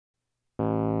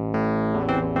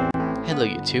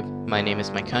Hello YouTube, my name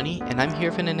is Mike Honey, and I'm here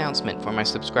with an announcement for my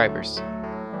subscribers.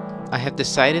 I have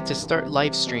decided to start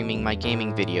live streaming my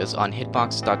gaming videos on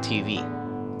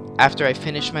Hitbox.tv. After I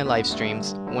finish my live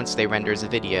streams, once they render as a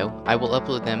video, I will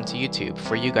upload them to YouTube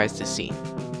for you guys to see.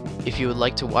 If you would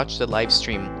like to watch the live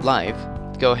stream live,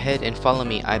 go ahead and follow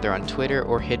me either on Twitter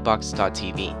or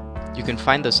Hitbox.tv. You can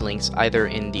find those links either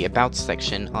in the About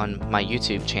section on my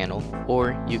YouTube channel,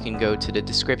 or you can go to the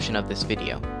description of this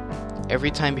video. Every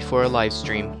time before a live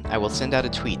stream, I will send out a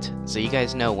tweet so you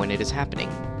guys know when it is happening.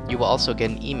 You will also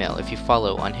get an email if you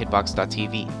follow on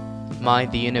Hitbox.tv. My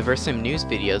The Universum news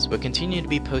videos will continue to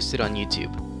be posted on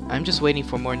YouTube. I'm just waiting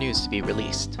for more news to be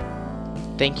released.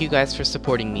 Thank you guys for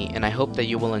supporting me, and I hope that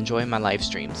you will enjoy my live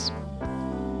streams.